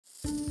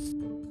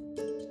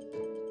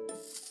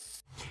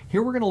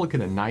Here we're going to look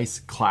at a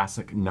nice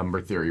classic number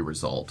theory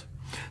result.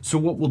 So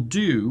what we'll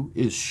do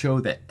is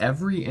show that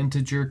every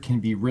integer can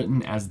be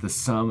written as the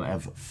sum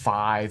of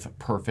 5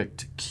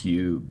 perfect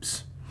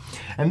cubes.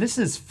 And this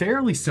is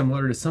fairly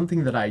similar to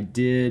something that I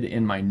did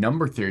in my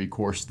number theory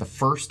course the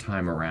first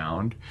time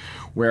around,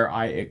 where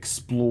I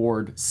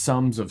explored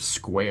sums of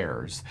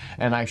squares.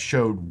 And I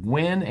showed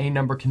when a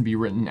number can be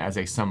written as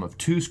a sum of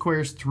 2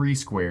 squares, 3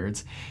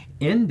 squares,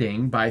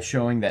 ending by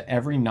showing that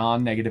every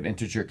non-negative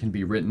integer can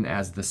be written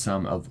as the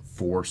sum of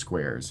 4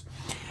 squares.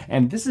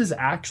 And this is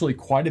actually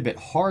quite a bit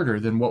harder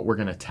than what we're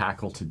going to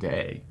tackle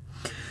today.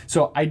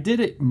 So I did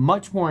it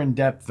much more in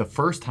depth the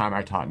first time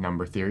I taught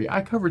number theory.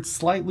 I covered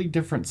slightly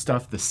different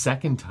stuff the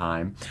second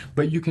time,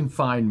 but you can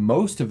find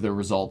most of the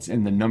results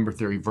in the number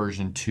theory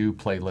version 2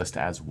 playlist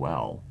as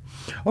well.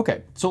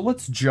 Okay, so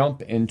let's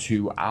jump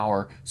into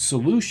our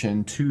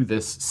solution to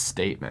this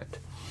statement.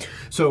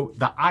 So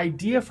the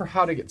idea for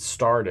how to get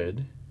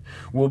started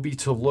will be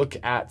to look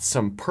at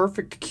some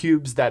perfect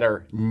cubes that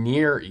are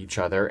near each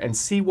other and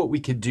see what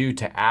we could do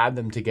to add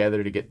them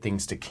together to get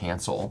things to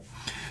cancel.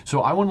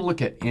 So I want to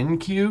look at n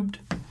cubed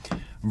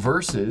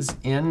versus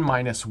n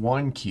minus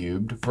 1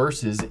 cubed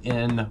versus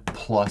n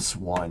plus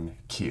 1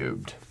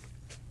 cubed.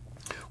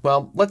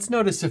 Well, let's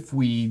notice if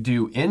we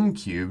do n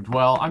cubed,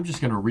 well, I'm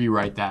just going to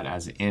rewrite that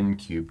as n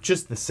cubed,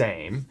 just the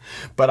same,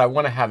 but I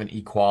want to have an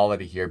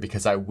equality here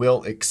because I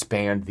will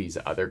expand these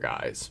other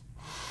guys.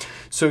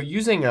 So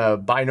using a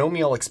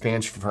binomial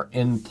expansion for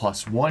n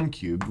plus 1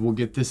 cubed, we'll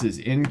get this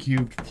as n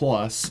cubed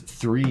plus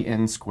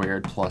 3n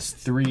squared plus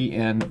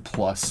 3n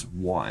plus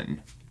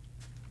 1.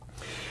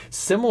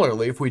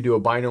 Similarly, if we do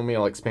a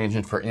binomial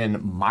expansion for n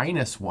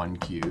minus 1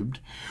 cubed,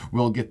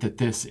 we'll get that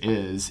this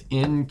is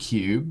n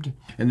cubed,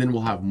 and then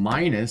we'll have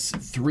minus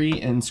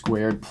 3n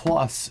squared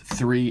plus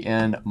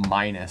 3n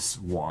minus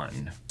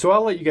 1. So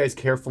I'll let you guys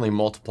carefully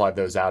multiply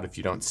those out if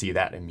you don't see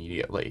that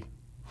immediately.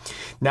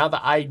 Now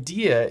the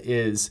idea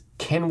is,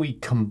 can we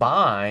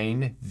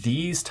combine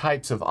these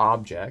types of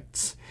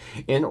objects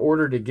in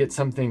order to get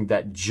something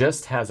that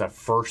just has a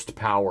first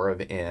power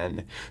of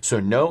n?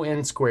 So no n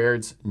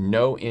squareds,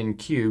 no n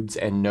cubes,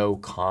 and no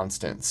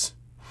constants.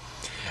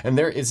 And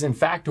there is in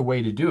fact a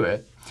way to do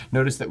it.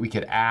 Notice that we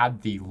could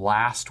add the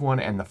last one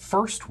and the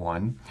first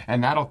one,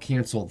 and that'll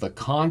cancel the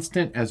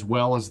constant as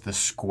well as the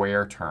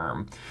square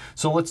term.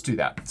 So let's do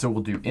that. So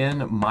we'll do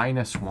n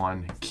minus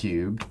 1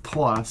 cubed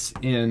plus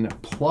n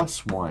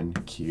plus 1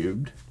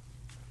 cubed.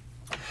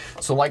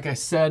 So like I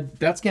said,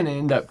 that's going to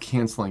end up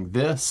canceling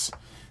this,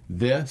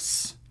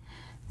 this,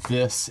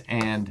 this,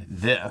 and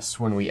this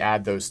when we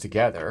add those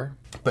together.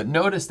 But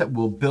notice that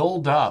we'll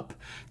build up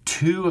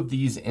 2 of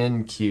these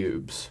n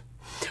cubes.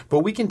 But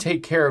we can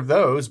take care of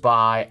those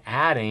by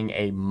adding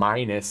a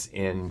minus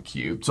n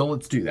cubed. So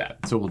let's do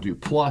that. So we'll do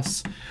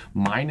plus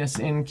minus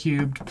n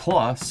cubed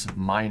plus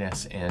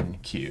minus n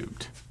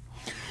cubed.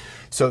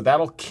 So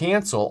that'll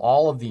cancel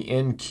all of the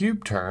n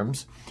cubed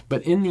terms,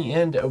 but in the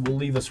end, it will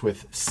leave us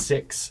with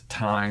 6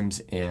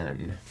 times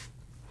n.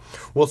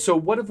 Well, so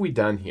what have we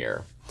done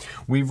here?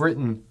 We've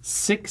written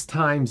 6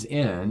 times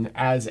n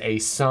as a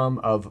sum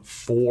of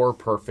 4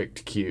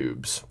 perfect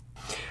cubes.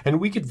 And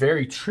we could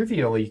very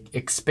trivially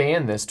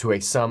expand this to a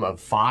sum of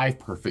 5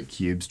 perfect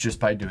cubes just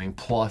by doing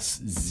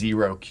plus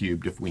 0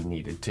 cubed if we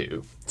needed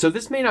to. So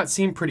this may not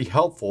seem pretty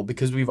helpful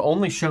because we've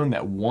only shown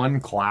that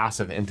one class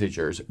of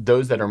integers,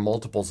 those that are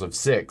multiples of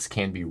 6,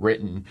 can be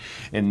written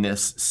in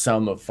this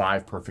sum of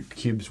 5 perfect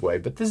cubes way,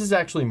 but this is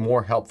actually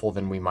more helpful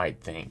than we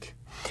might think.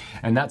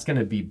 And that's going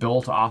to be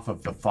built off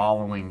of the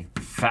following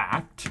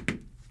fact,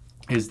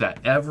 is that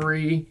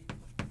every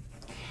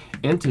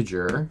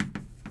integer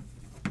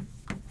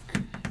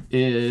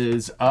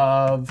is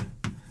of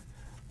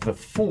the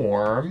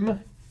form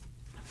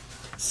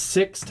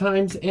 6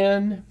 times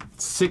n,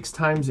 6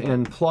 times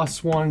n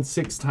plus 1,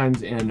 6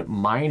 times n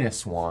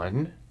minus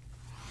 1,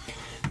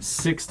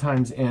 6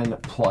 times n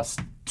plus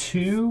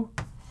 2,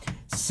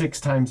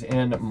 6 times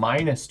n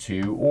minus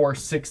 2, or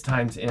 6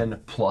 times n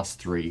plus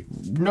 3.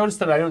 Notice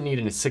that I don't need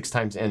a 6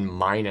 times n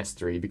minus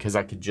 3 because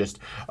I could just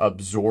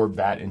absorb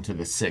that into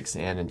the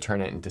 6n and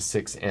turn it into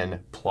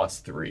 6n plus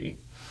 3.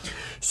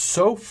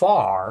 So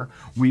far,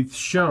 we've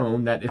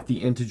shown that if the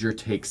integer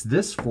takes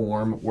this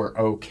form, we're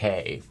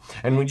okay.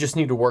 And we just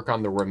need to work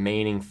on the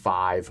remaining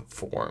 5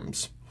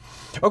 forms.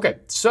 Okay,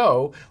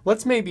 so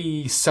let's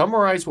maybe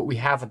summarize what we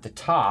have at the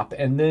top,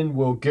 and then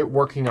we'll get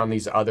working on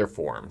these other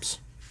forms.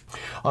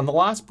 On the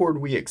last board,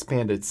 we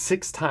expanded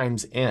 6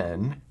 times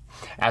n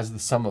as the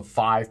sum of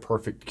 5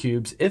 perfect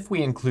cubes if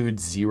we include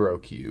 0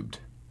 cubed.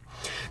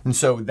 And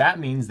so that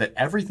means that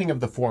everything of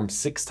the form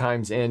 6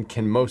 times n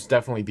can most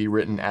definitely be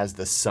written as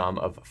the sum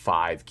of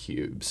 5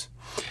 cubes.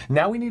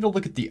 Now we need to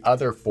look at the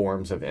other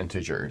forms of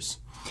integers.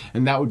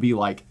 And that would be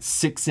like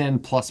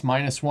 6n plus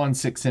minus 1,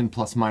 6n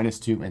plus minus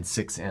 2, and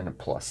 6n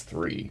plus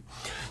 3.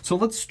 So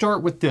let's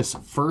start with this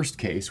first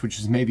case, which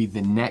is maybe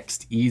the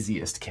next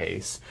easiest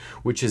case,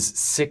 which is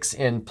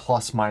 6n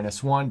plus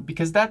minus 1,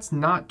 because that's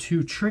not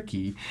too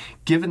tricky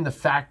given the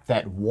fact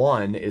that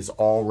 1 is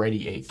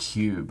already a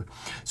cube.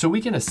 So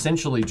we can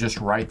essentially just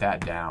write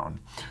that down.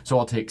 So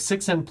I'll take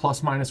 6n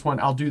plus minus 1.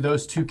 I'll do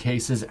those two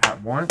cases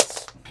at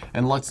once.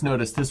 And let's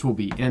notice this will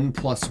be n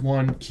plus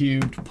 1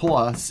 cubed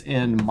plus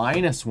n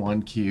minus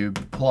 1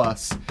 cubed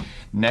plus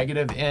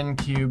negative n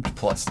cubed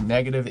plus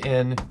negative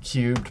n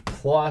cubed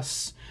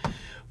plus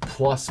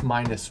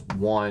minus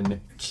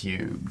 1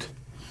 cubed.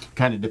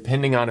 Kind of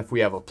depending on if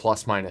we have a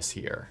plus minus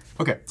here.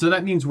 Okay, so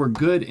that means we're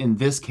good in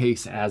this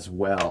case as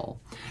well.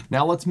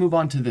 Now let's move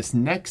on to this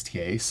next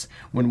case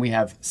when we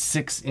have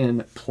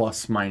 6n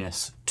plus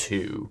minus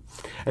 2.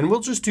 And we'll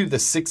just do the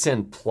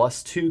 6n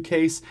plus 2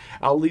 case.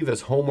 I'll leave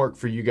as homework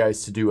for you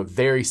guys to do a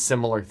very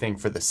similar thing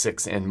for the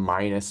 6n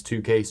minus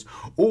 2 case,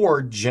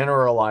 or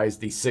generalize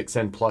the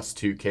 6n plus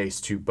 2 case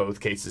to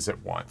both cases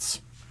at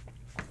once.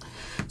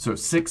 So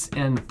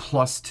 6n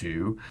plus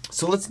 2.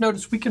 So let's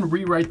notice we can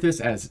rewrite this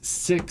as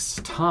 6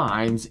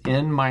 times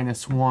n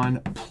minus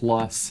 1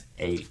 plus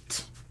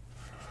 8.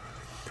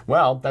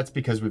 Well, that's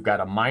because we've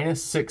got a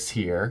minus 6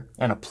 here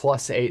and a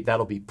plus 8,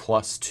 that'll be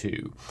plus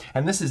 2.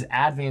 And this is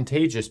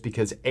advantageous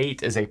because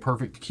 8 is a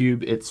perfect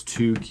cube, it's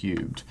 2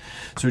 cubed.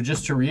 So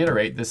just to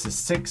reiterate, this is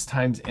 6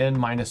 times n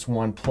minus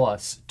 1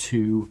 plus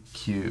 2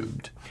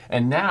 cubed.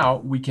 And now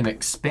we can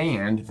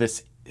expand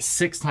this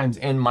 6 times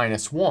n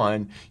minus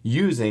 1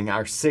 using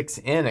our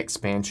 6n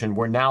expansion,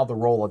 where now the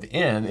role of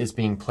n is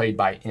being played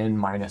by n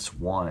minus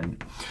 1.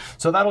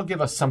 So that'll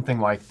give us something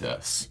like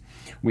this.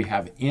 We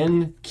have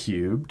n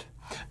cubed,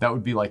 that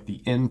would be like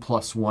the n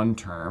plus 1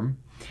 term,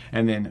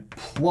 and then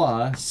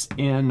plus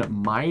n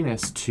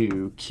minus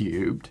 2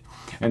 cubed,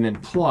 and then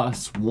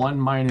plus 1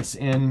 minus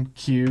n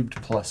cubed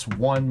plus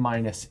 1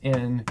 minus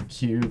n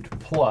cubed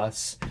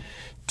plus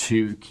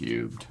 2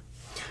 cubed.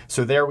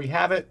 So there we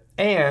have it,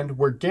 and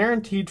we're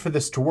guaranteed for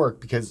this to work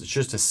because it's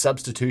just a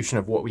substitution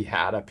of what we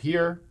had up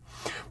here.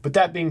 But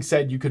that being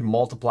said, you could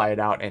multiply it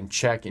out and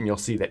check, and you'll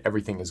see that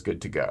everything is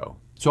good to go.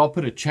 So I'll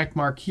put a check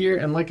mark here,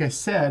 and like I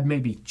said,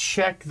 maybe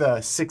check the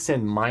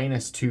 6n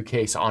minus 2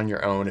 case on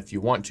your own if you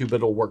want to, but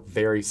it'll work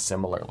very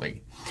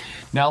similarly.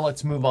 Now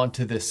let's move on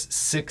to this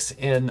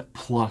 6n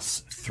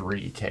plus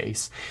 3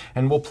 case,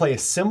 and we'll play a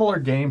similar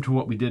game to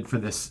what we did for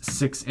this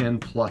 6n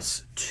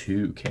plus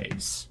 2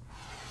 case.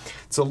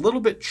 It's a little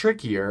bit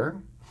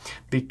trickier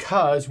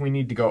because we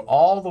need to go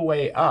all the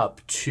way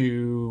up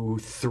to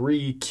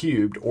 3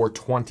 cubed, or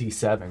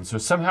 27. So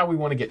somehow we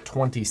want to get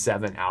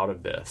 27 out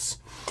of this.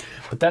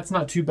 But that's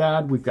not too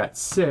bad. We've got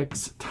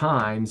 6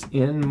 times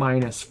n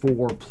minus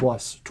 4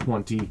 plus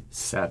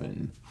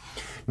 27.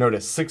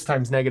 Notice 6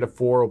 times negative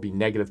 4 will be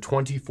negative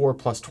 24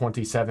 plus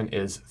 27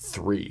 is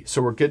 3.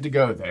 So we're good to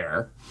go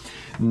there.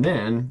 And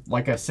then,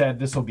 like I said,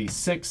 this will be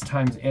 6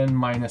 times n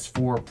minus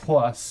 4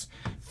 plus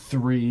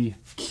 3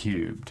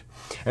 cubed.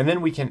 And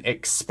then we can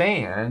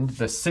expand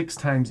the 6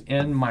 times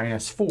n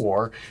minus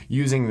 4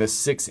 using the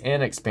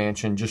 6n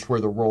expansion, just where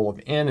the role of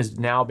n is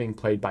now being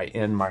played by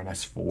n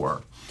minus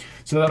 4.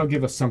 So that'll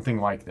give us something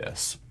like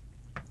this.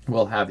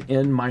 We'll have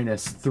n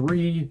minus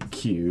 3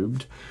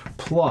 cubed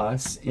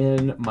plus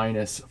n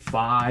minus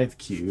 5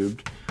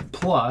 cubed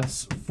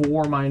plus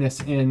 4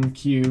 minus n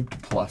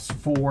cubed plus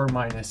 4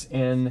 minus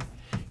n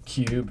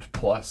cubed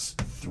plus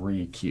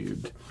 3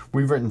 cubed.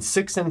 We've written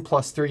 6n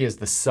plus 3 as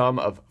the sum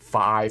of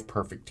 5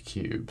 perfect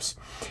cubes.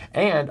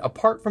 And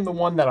apart from the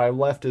one that I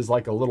left as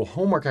like a little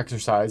homework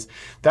exercise,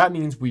 that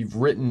means we've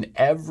written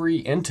every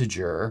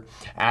integer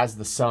as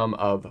the sum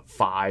of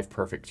 5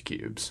 perfect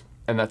cubes.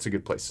 And that's a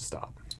good place to stop.